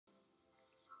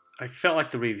I felt like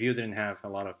the review didn't have a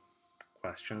lot of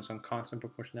questions on constant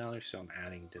proportionality, so I'm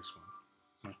adding this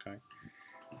one. Okay.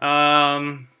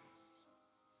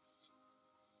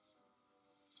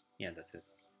 Yeah, that's it.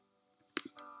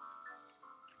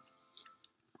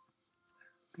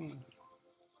 3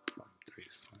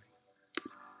 is fine.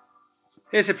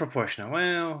 Is it proportional?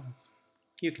 Well,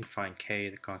 you can find k,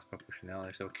 the constant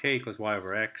proportionality. So k equals y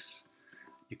over x.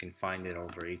 You can find it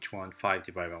over each one. 5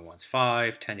 divided by 1 is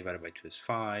 5. 10 divided by 2 is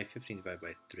 5. 15 divided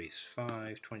by 3 is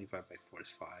 5. 20 divided by 4 is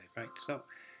 5. Right? So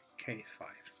k is 5.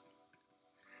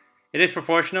 It is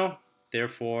proportional.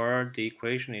 Therefore, the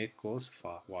equation equals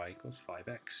y equals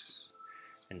 5x.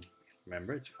 And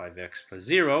remember, it's 5x plus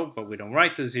 0, but we don't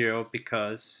write to 0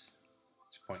 because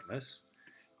it's pointless.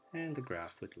 And the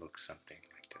graph would look something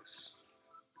like this.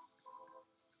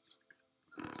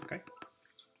 Okay.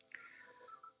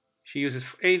 She uses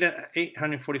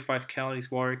 845 calories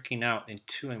working out in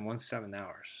 2 and 1/7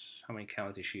 hours. How many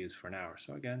calories did she use for an hour?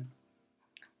 So again,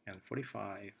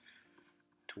 45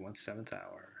 to 1/7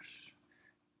 hours.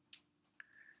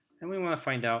 And we want to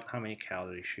find out how many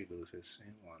calories she loses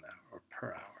in 1 hour or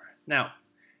per hour. Now,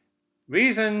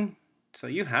 so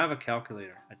you have a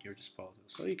calculator at your disposal.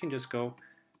 So you can just go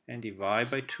and divide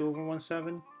by 2 over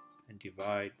 1/7 and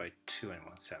divide by 2 and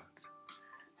 1/7.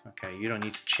 Okay, you don't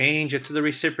need to change it to the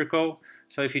reciprocal.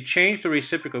 So if you change the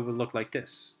reciprocal, it would look like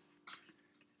this.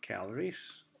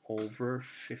 Calories over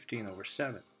 15 over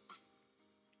 7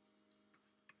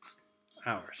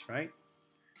 hours, right?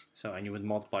 So, and you would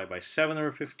multiply by 7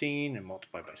 over 15 and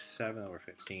multiply by 7 over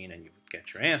 15 and you would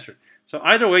get your answer. So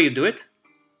either way you do it,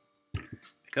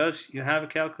 because you have a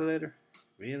calculator,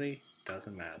 really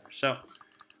doesn't matter. So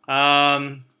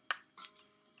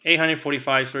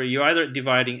 845, so you're either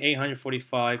dividing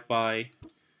 845 by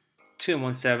 2 and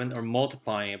 1/7 or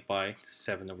multiplying it by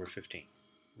 7 over 15.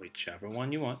 Whichever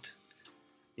one you want,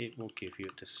 it will give you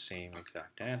the same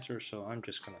exact answer. So I'm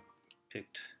just going to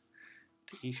pick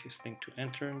the easiest thing to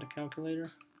enter in the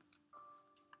calculator.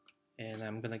 And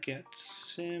I'm going to get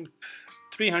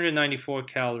 394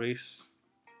 calories,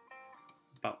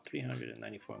 about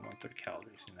 394 and 1/3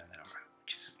 calories in an hour,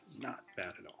 which is not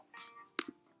bad at all.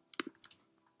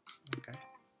 Okay,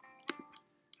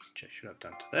 which I should have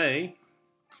done today.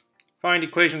 Find the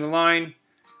equation of the line.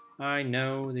 I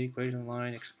know the equation of the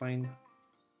line. Explain.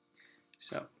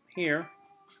 So here,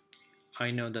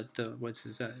 I know that what's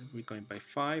that? We're going by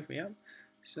 5. Yeah.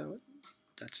 So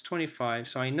that's 25.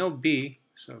 So I know B.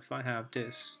 So if I have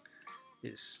this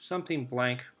is something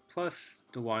blank plus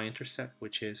the y-intercept,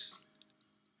 which is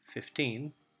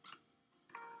 15.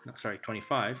 No, sorry,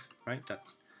 25. Right.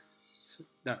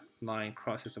 That line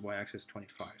crosses the y-axis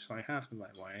 25. So I have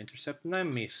my y-intercept, and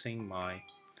I'm missing my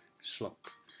slope.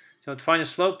 So to find the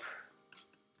slope,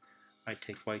 I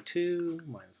take y2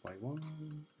 minus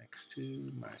y1,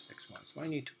 x2 minus x1. So I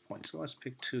need 2 points. So let's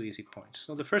pick 2 easy points.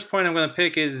 So the first point I'm going to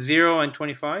pick is 0 and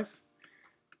 25.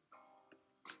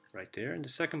 Right there. And the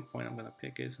second point I'm going to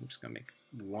pick is, I'm just going to make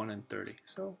 1 and 30.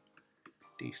 So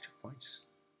these 2 points.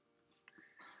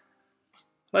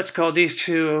 Let's call these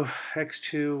two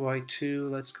x2, y2.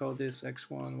 Let's call this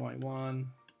x1,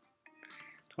 y1.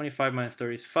 25 minus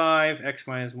 30 is 5. X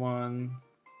minus 1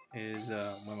 is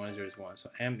 1 minus 0 is 1.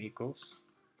 So m equals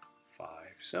 5.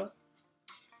 So,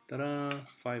 ta-da,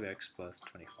 5x plus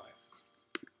 25.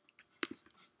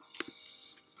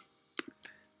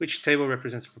 Which table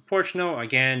represents proportional?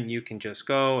 Again, you can just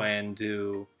go and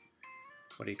do,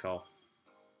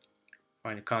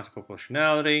 find the constant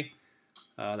proportionality.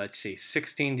 Let's see,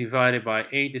 16 divided by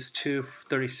 8 is 2,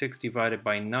 36 divided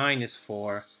by 9 is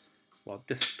 4. Well,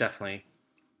 this is definitely,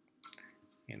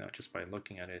 just by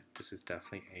looking at it, this is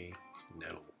definitely a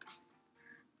no.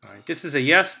 All right, this is a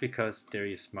yes because there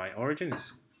is my origin.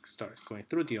 It starts going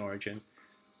through the origin.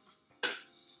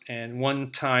 And 1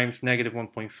 times negative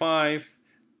 1.5,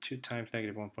 2 times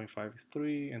negative 1.5 is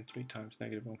 3, and 3 times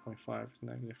negative 1.5 is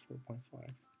negative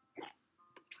 4.5.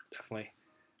 Definitely.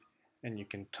 And you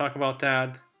can talk about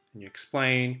that, and you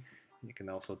explain. And you can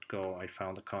also go, I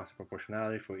found the constant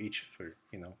proportionality for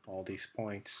all these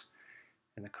points.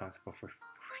 And the constant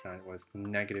proportionality was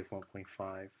negative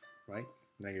 1.5, right?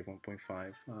 Negative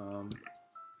 1.5.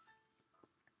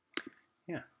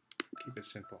 Yeah, keep it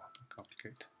simple, don't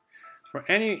complicate. For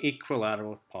any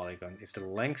equilateral polygon, is the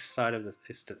length side of the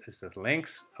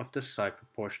length of the side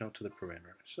proportional to the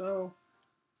perimeter? So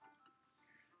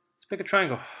let's pick a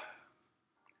triangle.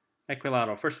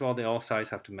 Equilateral. First of all, all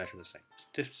sides have to measure the same.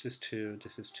 This is 2,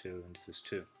 this is 2, and this is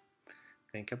 2.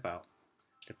 Think about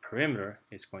the perimeter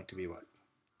is going to be what?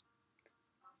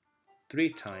 3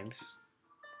 times,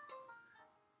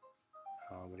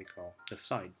 the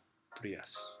side,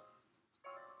 3s.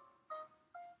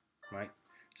 right?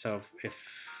 So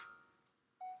if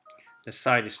the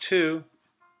side is 2,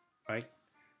 right,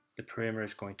 the perimeter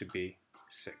is going to be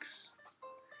 6.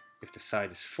 If the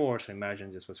side is 4, so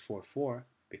imagine this was 4, 4,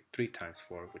 be 3 times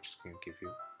 4, which is going to give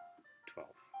you 12.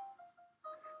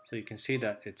 So you can see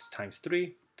that it's times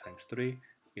 3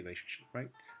 relationship, right?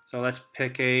 So let's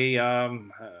pick a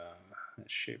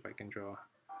shape I can draw.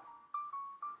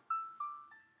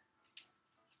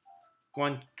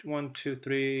 1, 2,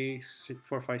 3,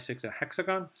 4, 5, 6, a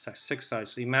hexagon, 6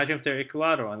 sides. So imagine if they're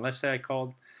equilateral, and let's say I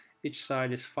called each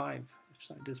side is 5. Each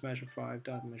side this measures 5,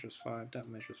 that measures 5, that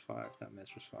measures 5, that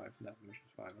measures 5, that measures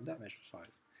 5, and that measures 5.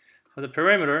 So the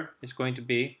perimeter is going to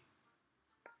be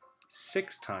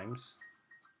 6 times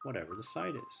whatever the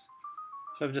side is.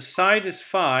 So if the side is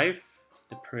 5,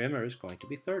 the perimeter is going to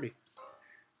be 30.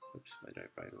 Oops, why did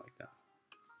I write it like that?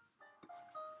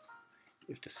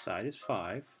 If the side is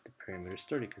 5, the perimeter is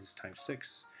 30 because it's times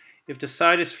 6. If the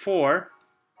side is 4,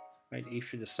 right,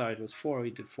 if the side was 4,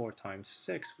 we did 4 times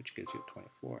 6, which gives you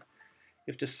 24.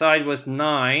 If the side was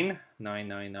 9, 9,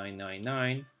 9, 9, 9,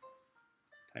 9,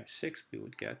 times 6, we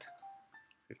would get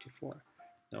 54.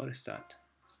 Notice that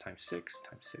it's times 6,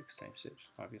 times 6, times 6,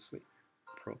 obviously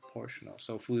proportional.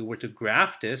 So if we were to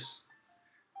graph this,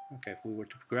 okay, if we were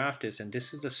to graph this, and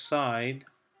this is the side,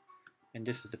 and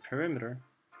this is the perimeter,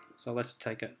 so let's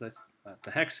take the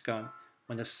hexagon.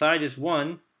 When the side is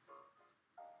 1,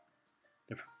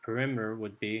 the perimeter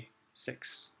would be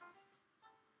 6.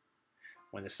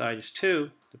 When the side is 2,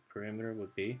 the perimeter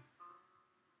would be,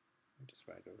 just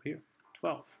right over here,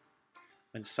 12.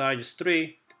 When the side is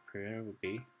 3, the perimeter would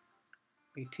be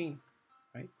 18,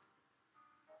 right?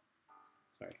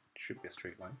 Sorry, it should be a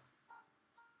straight line.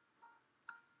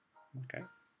 Okay.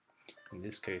 In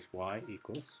this case, y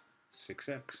equals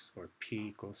 6x, or p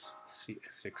equals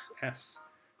 6s,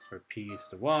 where p is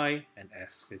the y and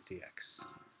s is the x.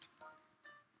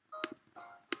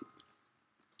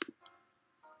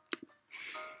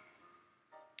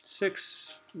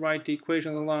 Six, write the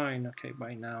equation of the line. Okay,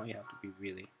 by now you have to be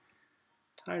really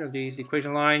tired of these. The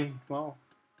equation line, well,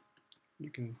 you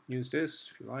can use this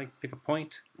if you like. Pick a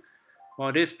point. Well,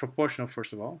 it is proportional,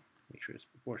 first of all. Make sure it's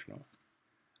proportional.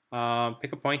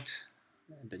 Pick a point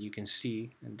that you can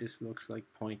see, and this looks like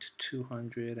point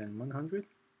 200 and 100,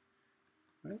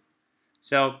 right?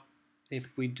 So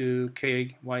if we do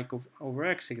k y over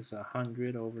x, it's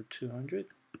 100 over 200,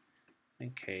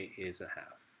 and k is a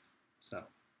half. So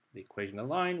the equation of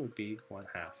the line would be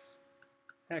 1/2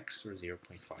 x, or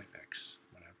 0.5x,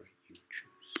 whatever you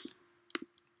choose.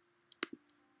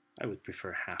 I would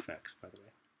prefer half x, by the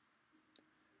way.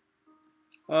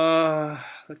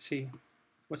 Let's see.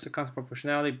 What's the constant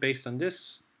proportionality based on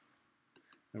this?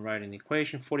 And write an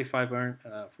equation. 45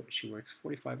 she works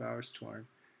 45 hours to earn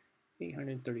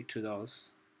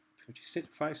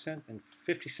 $832.55 and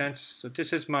 50 cents. So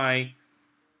this is my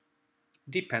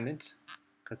dependent,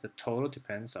 because the total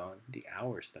depends on the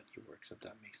hours that you work. So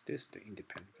that makes this the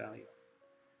independent value,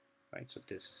 right? So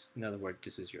this is, in other words,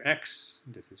 this is your x,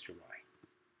 and this is your y.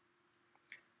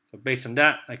 So based on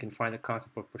that, I can find the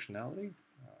constant proportionality.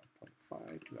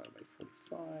 0.5 divided by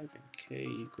 45, and k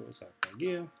equals our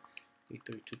idea,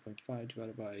 832.5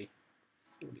 divided by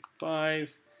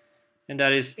 45, and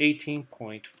that is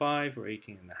 18.5 or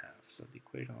 18.5. So the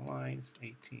equation of the line is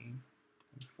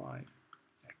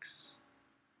 18.5x.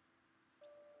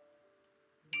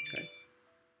 Okay.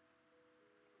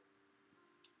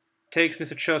 Takes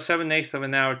Mr. Cho 7/8 of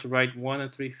an hour to write 1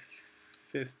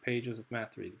 3/5 pages of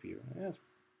math review. Yeah, that's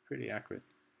pretty accurate.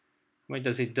 What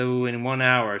does he do in 1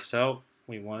 hour? So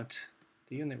we want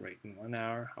the unit rate in 1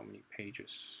 hour. How many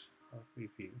pages of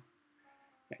review?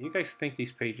 Yeah, you guys think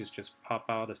these pages just pop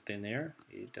out of thin air?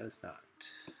 It does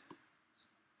not.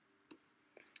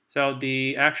 So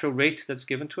the actual rate that's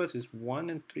given to us is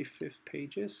 1 3/5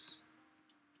 pages.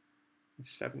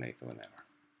 It's 7/8 of an hour.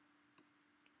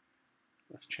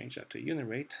 Let's change that to a unit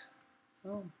rate.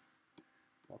 Well,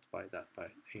 multiply that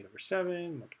by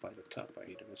 8/7, multiply the top by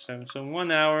 8/7. So in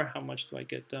 1 hour, how much do I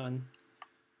get done?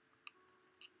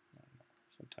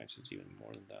 Sometimes it's even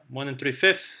more than that. 1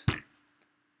 3/5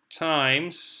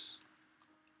 times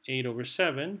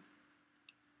 8/7,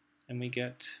 and we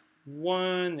get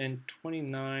 1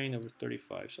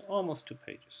 29/35. So almost 2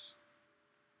 pages.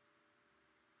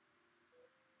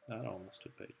 Not almost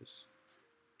 2 pages.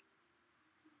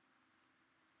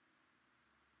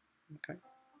 Okay.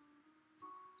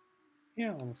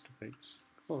 Yeah, almost 2 pages.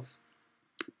 Close.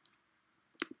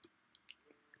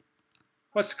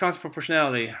 What's the constant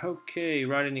proportionality? Okay,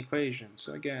 write an equation.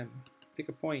 So again, pick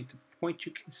a point. A point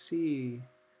you can see.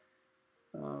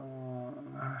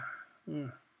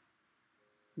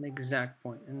 an exact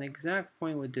point. An exact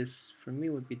point with this, for me,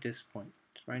 would be this point.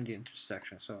 It's right in the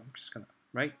intersection. So I'm just gonna,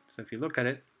 right? So if you look at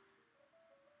it,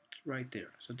 it's right there.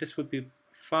 So this would be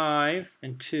 5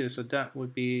 and 2. So that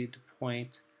would be the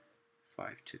point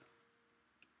 5, 2.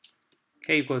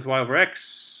 K equals y over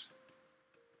x,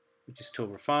 which is 2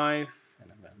 over 5.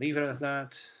 And I'm gonna leave it as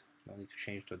that. No need to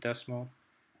change to a decimal.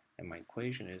 And my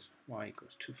equation is y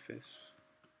equals 2/5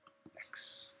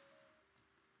 x.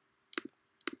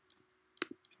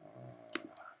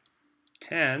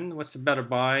 10, what's the better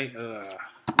by?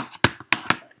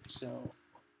 So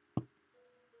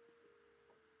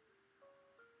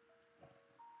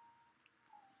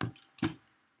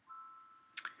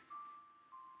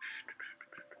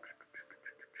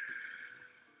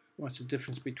what's the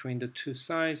difference between the two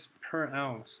sides per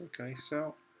ounce? Okay,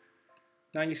 so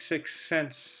 96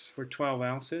 cents for 12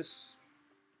 ounces,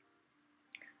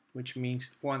 which means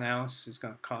 1 ounce is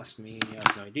going to cost me, I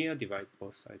have no idea, divide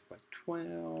both sides by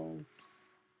 12.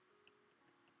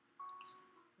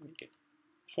 Let me get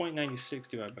 0.96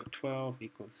 divided by 12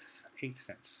 equals 8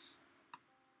 cents.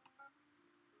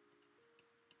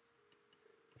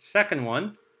 The second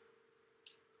one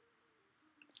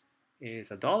is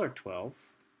 $1.12,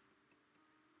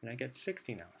 and I get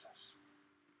 16 ounces.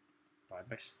 Divide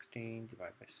by 16,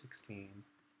 divide by 16.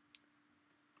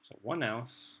 So 1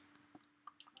 ounce,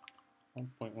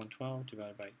 1.112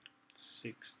 divided by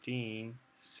 16,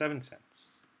 7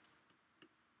 cents.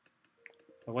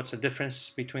 So what's the difference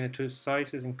between the two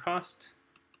sizes in cost?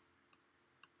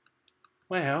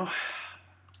 Well,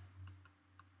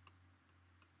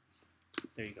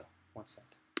 there you go, 1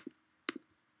 cent.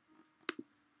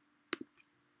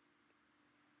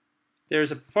 There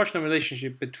is a proportional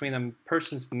relationship between a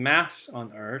person's mass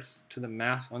on Earth to the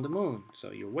mass on the moon.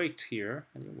 So your weight here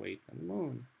and your weight on the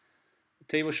moon. The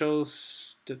table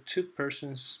shows the two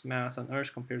persons' mass on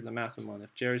Earth compared to the mass on the moon.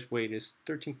 If Jerry's weight is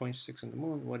 13.6 on the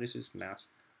moon, what is his mass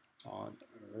on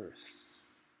Earth?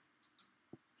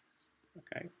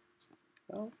 Okay,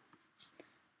 well,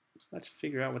 let's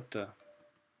figure out what the,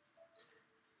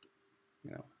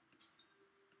 can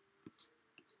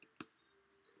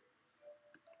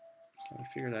we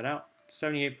figure that out?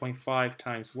 78.5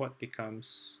 times what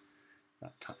becomes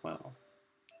that time? Well,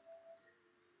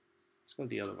 let's go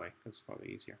the other way. That's probably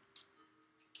easier.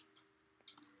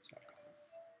 Sorry.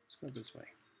 Let's go this way.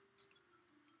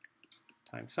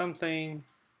 Times something,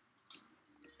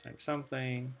 times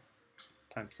something,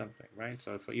 times something, right?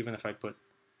 So even if I put,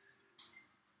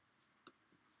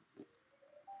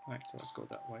 right, so let's go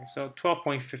that way. So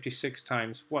 12.56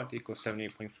 times what equals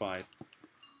 78.5?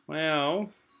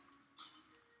 Well,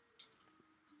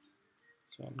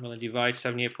 so I'm going to divide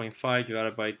 78.5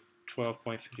 divided by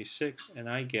 12.56, and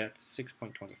I get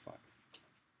 6.25.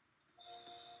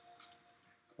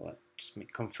 So let's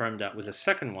confirm that with the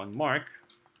second one, Mark.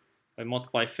 If I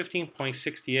multiply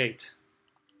 15.68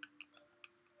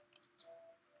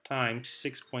 times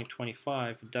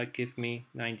 6.25, that gives me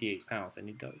 98 pounds, and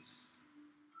it does.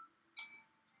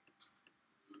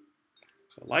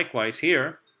 So likewise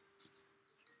here,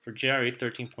 for Jerry,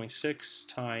 13.6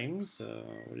 times,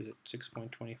 what is it,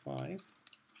 6.25,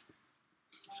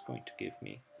 it's going to give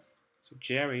me, so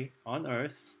Jerry on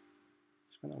Earth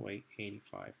is going to weigh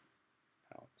 85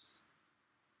 pounds,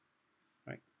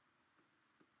 right?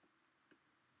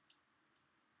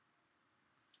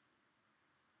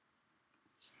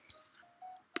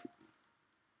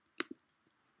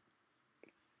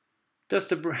 Does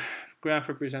the graph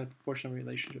represent proportional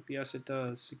relationship? Yes, it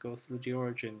does. It goes through the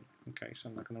origin. Okay, so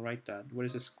I'm not going to write that. What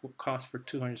is this cost for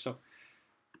 200? So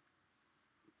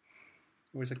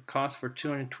what is it cost for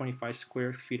 225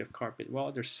 square feet of carpet?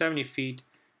 Well, there's 70 feet,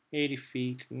 80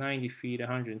 feet, 90 feet,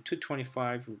 100, and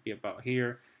 225 would be about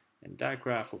here, and that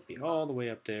graph will be all the way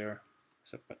up there.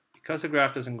 So, but because the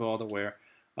graph doesn't go all the way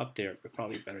up there, we're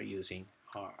probably better using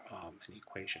our an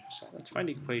equation. So let's find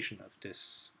the equation of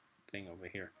this thing over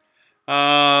here.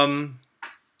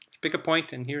 Let's pick a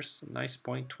point, and here's a nice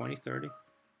point, 20, 30.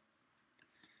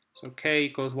 So K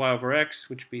equals y over x,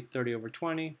 which would be 30 over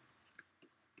 20.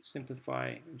 Simplify,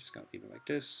 I'm just going to leave it like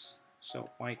this.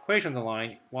 So my equation on the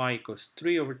line, y equals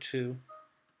 3 over 2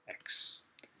 x.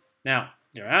 Now,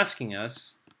 they're asking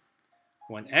us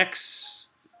when x,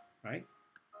 right,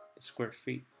 is square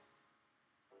feet.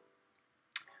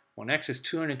 When x is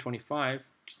 225,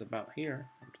 which is about here,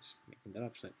 I'm just making that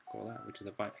up so I can call that, which is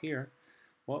about here,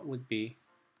 what would be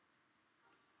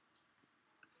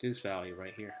this value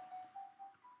right here,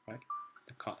 right,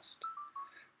 the cost.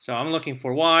 So I'm looking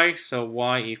for y, so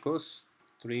y equals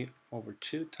 3 over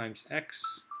 2 times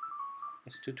x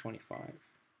is 225.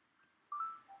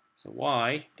 So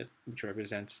y, which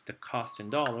represents the cost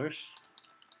in dollars,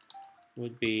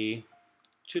 would be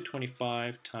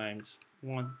 225 times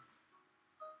 1.5.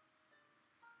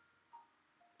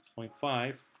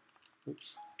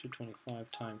 Oops, 225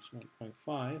 times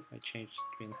 1.5. I changed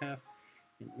 3.5.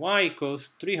 And y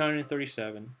equals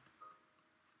 337.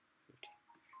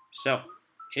 So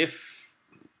if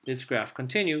this graph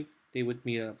continued, they would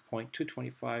meet a point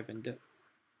 225, and the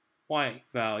y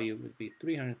value would be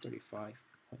 335.5.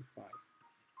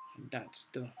 And that's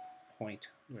the point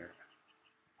where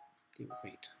they would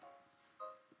meet.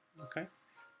 Okay,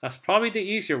 that's probably the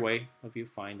easier way of you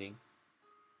finding.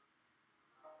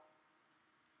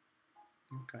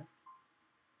 Okay.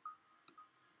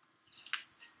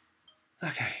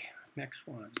 Okay, next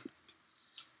one.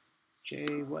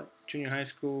 Junior high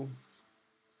school.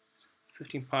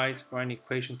 15 pi's, write an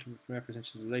equation to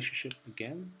represent the relationship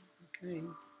again. Okay.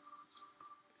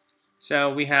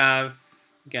 So we have,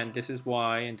 again, this is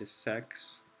y and this is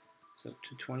x. So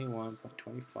 221.25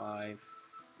 for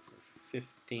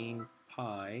 15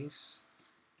 pi's.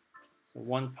 So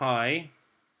 1 pi,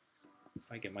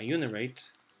 if I get my unit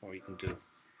rate, or you can do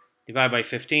divide by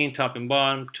 15, top and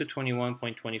bottom,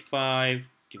 221.25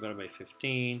 divided by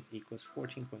 15 equals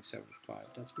 14.75.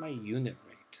 That's my unit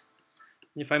rate.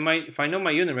 If I know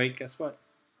my unit rate, guess what?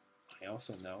 I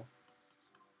also know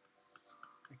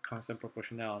my constant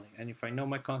proportionality. And if I know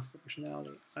my constant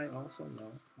proportionality, I also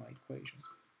know my equation.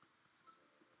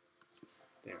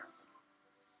 There.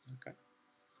 Okay.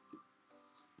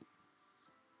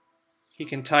 He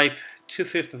can type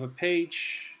 2/5 of a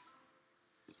page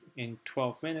in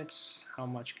 12 minutes. How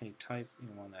much can he type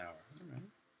in 1 hour? All right.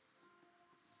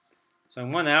 So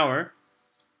in 1 hour,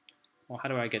 well, how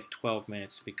do I get 12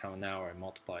 minutes to become an hour and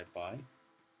multiply it by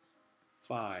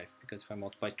 5? Because if I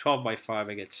multiply 12 by 5,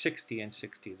 I get 60, and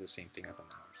 60 is the same thing as an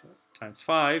hour. So times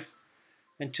 5,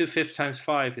 and 2/5 times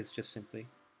 5 is just simply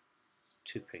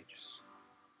 2 pages.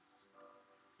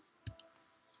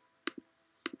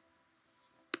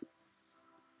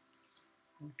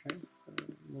 Okay,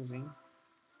 moving.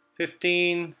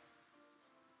 15.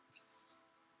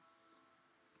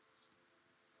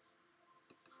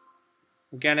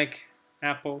 Organic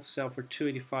apples sell for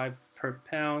 $2.85 per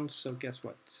pound. So guess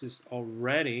what? This is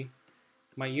already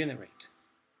my unit rate.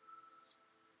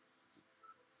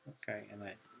 Okay,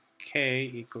 and K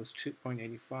equals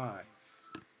 2.85.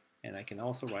 And I can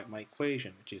also write my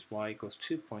equation, which is y equals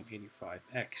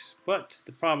 2.85x. But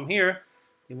the problem here,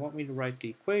 they want me to write the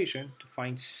equation to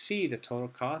find C, the total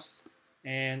cost,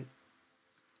 and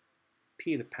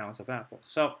P, the pounds of apples.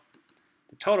 So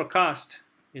the total cost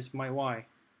is my y.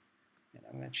 And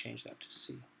I'm going to change that to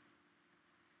C.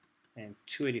 And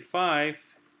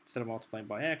 285, instead of multiplying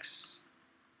by x,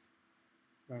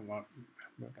 we're going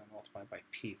to multiply by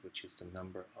P, which is the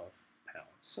number of pounds.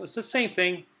 So it's the same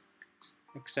thing,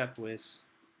 except with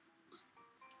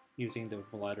using the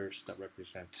letters that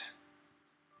represent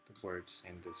the words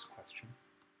in this question.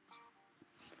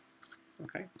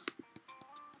 Okay.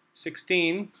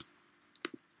 16.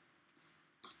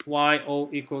 Y(O)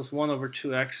 equals 1 over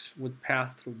 2x would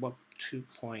pass through what 2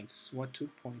 points? What 2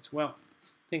 points? Well,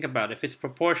 think about it. If it's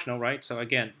proportional, right? So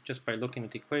again, just by looking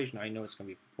at the equation, I know it's going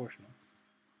to be proportional.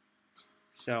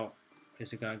 So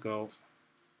is it going to go,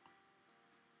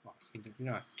 well, you don't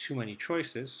have too many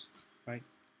choices, right?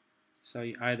 So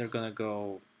you're either going to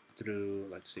go through,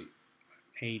 let's see,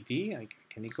 AD.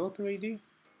 Can you go through AD?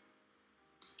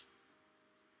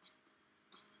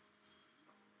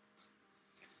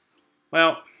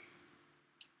 Well,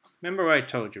 remember what I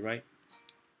told you, right?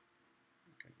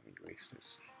 Okay, let me erase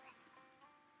this.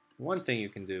 One thing you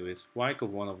can do is y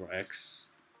equals 1 over x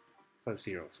plus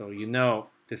 0. So you know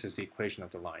this is the equation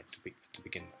of the line to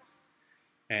begin with.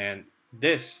 And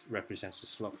this represents the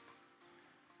slope.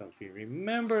 So if you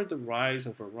remember the rise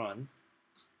over run,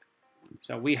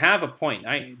 so we have a point.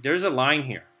 There's a line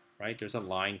here, right? There's a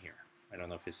line here. I don't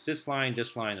know if it's this line,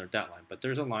 or that line, but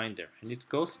there's a line there. And it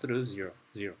goes through 0,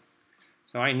 0.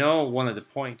 So I know one of the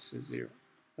points is 0.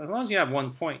 As long as you have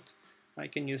 1 point, I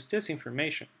can use this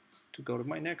information to go to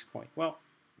my next point. Well,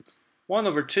 1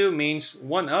 over 2 means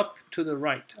 1 up to the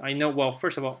right. I know, well,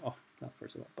 first of all, not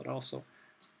first of all, but also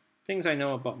things I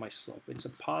know about my slope. It's a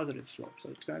positive slope, so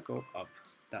it's going to go up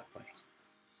that way.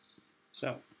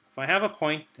 So if I have a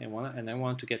point and I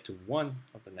want to get to one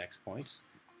of the next points,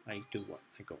 I do what?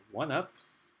 I go 1 up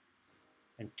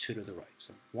and 2 to the right.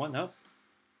 So 1 up,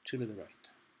 2 to the right.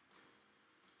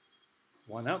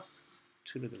 1 up,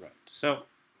 2 to the right. So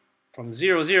from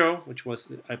 0, 0, which was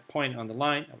a point on the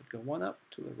line, I would go 1 up,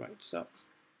 to the right. So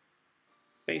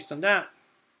based on that,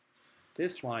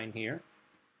 this line here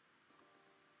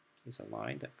is a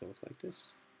line that goes like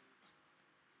this.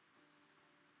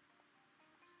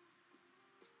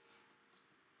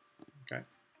 Okay.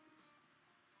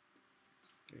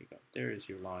 There you go. There is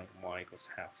your line. Y equals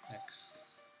half x.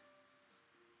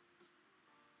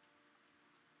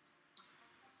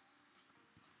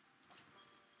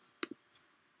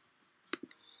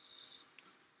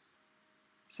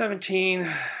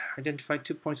 Identify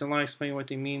 2 points on the line, explain what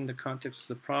they mean, the context of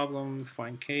the problem,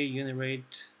 find k, unit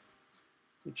rate,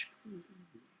 which,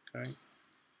 okay.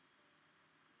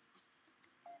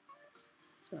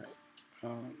 Sorry.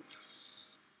 All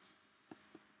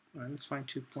right, let's find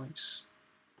 2 points.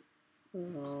 Okay,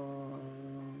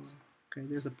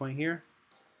 there's a point here,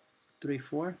 3,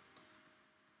 4.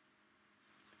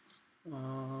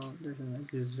 There's an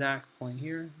exact point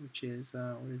here, which is,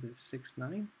 what is it, 6,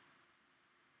 9?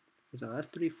 So that's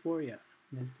 3, 4, yeah.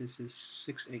 This is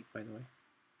 6, 8, by the way.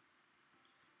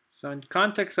 So in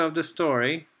context of the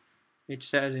story, it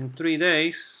says in 3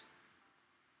 days,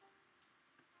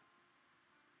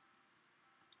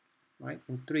 right?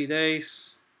 In 3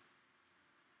 days,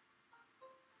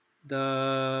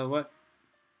 the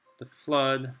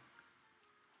flood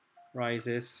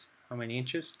rises how many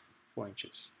inches? 4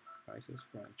 inches. Rises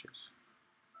 4 inches.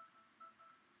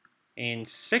 In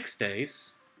 6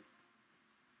 days,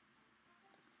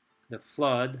 the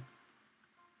flood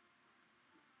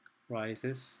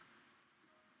rises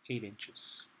 8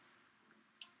 inches.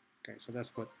 Okay, so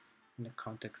that's what in the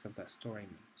context of that story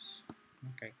means.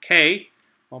 Okay, k,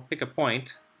 I'll pick a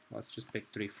point. Let's just pick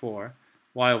 3, 4.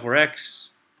 Y over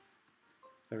x,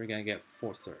 so we're going to get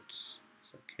 4/3.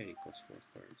 So k equals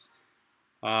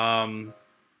 4/3.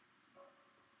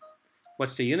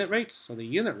 What's the unit rate? So the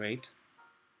unit rate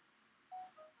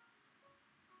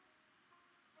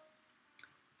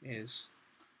is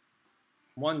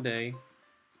 1 day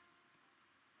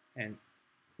and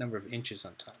number of inches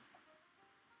on top.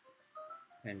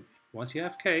 And once you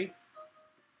have k,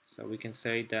 so we can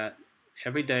say that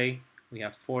every day we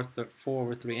have 4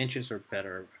 over 3 inches, or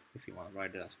better, if you want to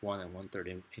write it as 1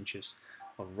 1/3 inches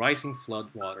of rising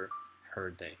flood water per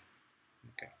day.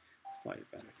 Okay, probably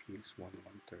better if you use 1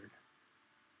 1/3.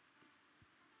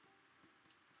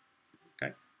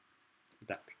 Okay,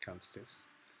 that becomes this,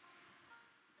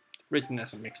 written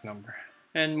as a mixed number.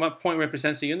 And what point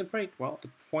represents the unit rate? Well, the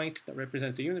point that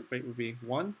represents the unit rate would be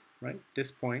 1, right?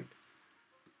 This point,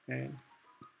 and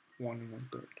 1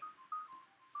 1/3,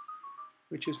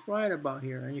 which is right about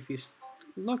here. And if you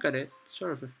look at it,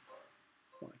 sort of,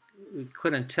 we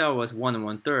couldn't tell it was 1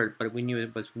 1/3, but we knew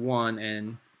it was 1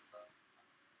 and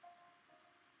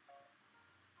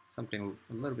something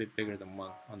a little bit bigger than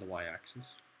 1 on the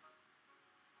y-axis.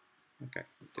 Okay,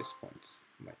 at this point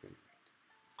might be right.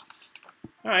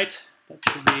 All right, that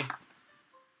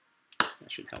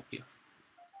should help you.